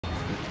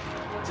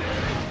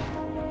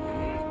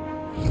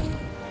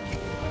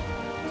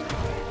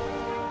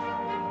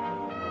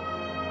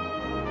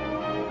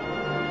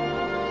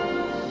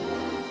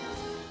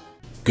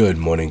Good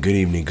morning, good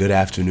evening, good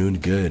afternoon,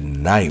 good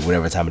night,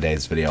 whatever time of day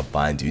this video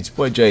finds you. It's your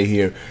boy Jay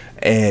here,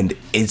 and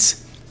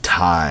it's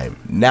time.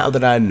 Now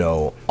that I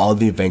know all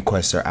the event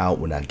quests are out,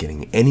 we're not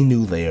getting any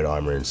new layered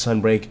armor in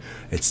Sunbreak,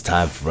 it's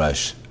time for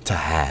us to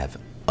have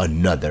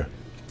another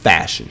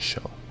fashion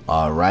show.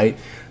 Alright,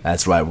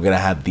 that's right, we're going to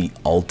have the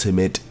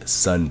ultimate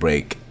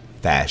Sunbreak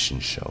fashion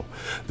show.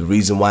 The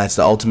reason why it's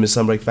the ultimate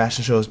Sunbreak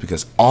fashion show is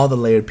because all the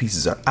layered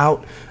pieces are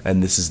out,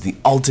 and this is the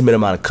ultimate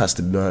amount of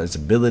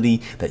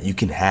customizability that you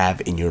can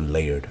have in your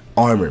layered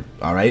armor.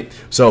 Alright,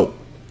 so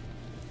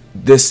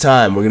this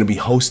time we're going to be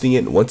hosting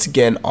it once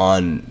again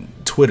on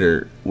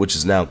Twitter, which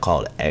is now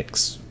called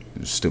X.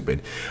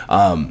 Stupid.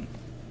 Yeah,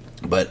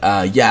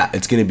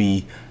 it's going to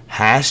be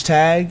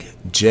hashtag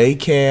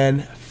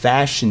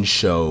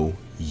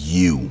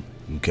JaycanFashionShowU.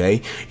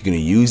 Okay, you're gonna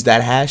use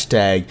that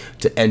hashtag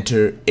to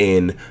enter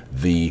in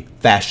the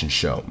fashion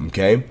show.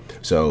 Okay,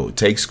 so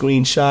take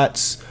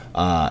screenshots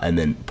and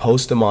then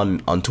post them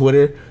on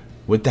Twitter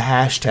with the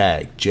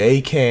hashtag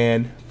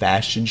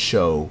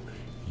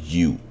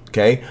JaycanFashionShowU.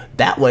 Okay,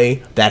 that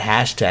way that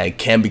hashtag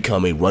can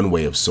become a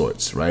runway of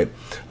sorts, right?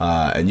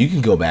 And you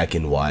can go back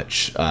and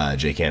watch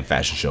Jaycan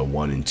Fashion Show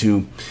 1 and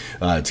 2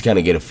 to kind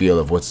of get a feel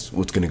of what's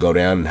gonna go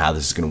down and how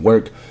this is gonna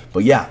work.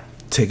 But yeah,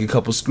 take a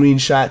couple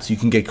screenshots. You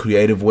can get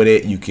creative with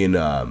it. You can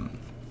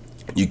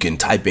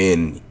type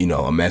in,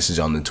 a message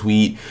on the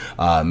tweet,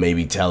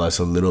 maybe tell us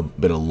a little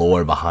bit of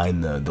lore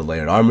behind the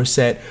layered armor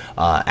set.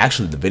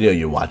 Actually, the video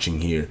you're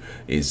watching here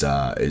is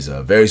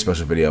a very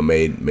special video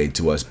made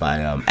to us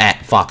by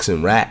at Fox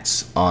and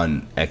Rats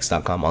on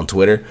X.com on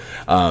Twitter.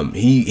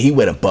 He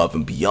went above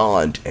and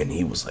beyond, and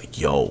he was like,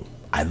 "Yo,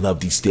 I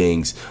love these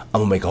things.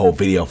 I'm gonna make a whole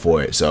video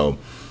for it." So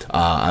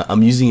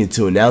I'm using it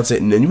to announce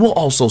it, and then you will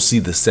also see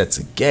the sets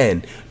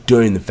again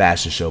during the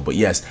fashion show. But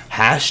yes,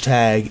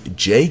 hashtag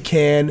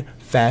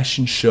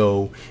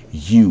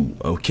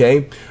JaycanFashionShowU.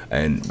 Okay,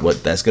 and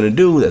what that's gonna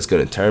do, that's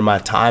gonna turn my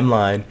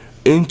timeline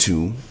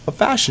into a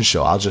fashion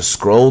show. I'll just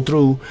scroll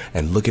through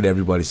and look at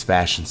everybody's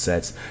fashion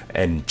sets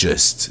and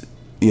just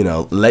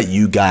let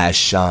you guys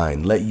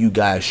shine, let you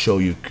guys show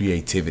your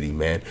creativity,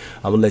 man.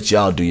 I'm gonna let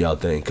y'all do y'all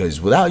thing,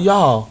 because without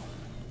y'all,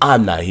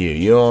 I'm not here,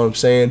 you know what I'm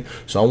saying?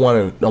 So I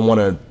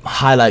wanna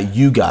highlight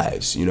you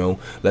guys,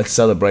 Let's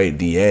celebrate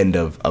the end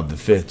of the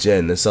 5th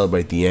gen. Let's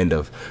celebrate the end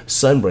of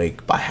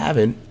Sunbreak by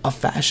having a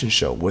fashion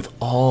show with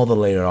all the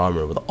layered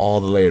armor, with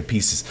all the layered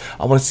pieces.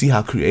 I wanna see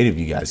how creative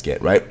you guys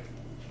get, right?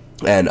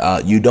 And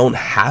you don't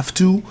have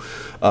to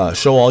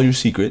show all your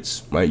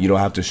secrets, right? You don't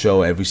have to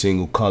show every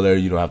single color.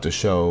 You don't have to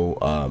show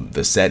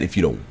the set if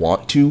you don't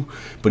want to.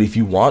 But if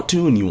you want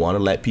to, and you want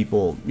to let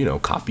people,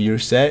 copy your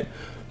set,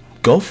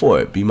 go for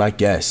it. Be my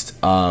guest.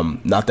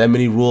 Not that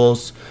many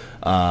rules.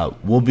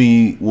 We'll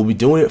be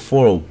doing it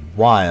for a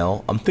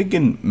while. I'm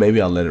thinking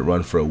maybe I'll let it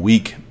run for a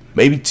week,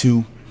 maybe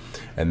 2,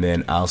 and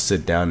then I'll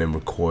sit down and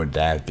record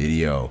that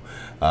video.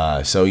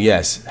 So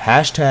yes,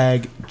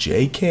 hashtag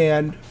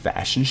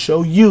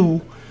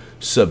JaycanFashionShowU.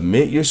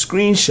 Submit your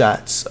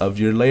screenshots of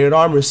your layered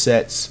armor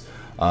sets.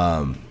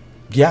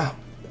 Yeah,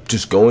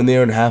 just go in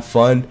there and have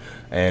fun,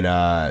 and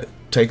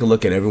take a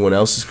look at everyone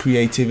else's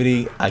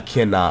creativity. I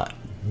cannot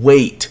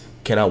wait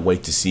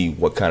to see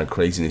what kind of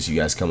craziness you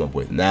guys come up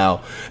with.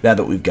 Now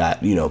that we've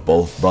got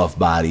both buff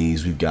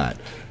bodies, we've got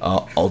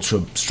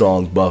ultra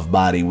strong buff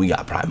body, we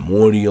got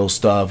primordial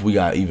stuff, we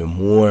got even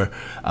more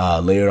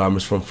layered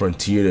armors from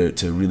Frontier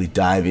to really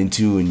dive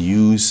into and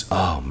use.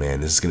 Oh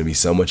man, this is gonna be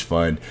so much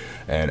fun,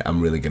 and I'm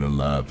really gonna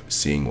love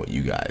seeing what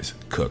you guys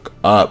cook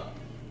up.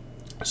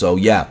 So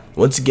yeah,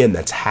 once again,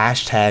 that's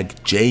hashtag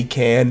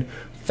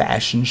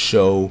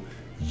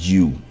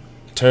JaycanFashionShowU.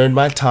 Turn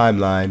my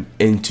timeline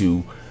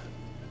into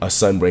a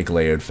Sunbreak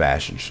layered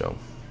fashion show.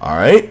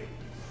 Alright,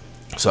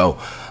 so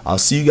I'll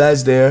see you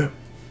guys there.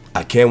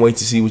 I can't wait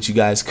to see what you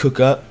guys cook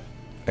up,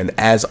 and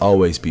as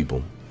always,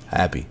 people,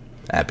 happy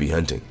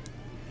hunting.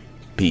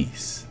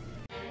 Peace.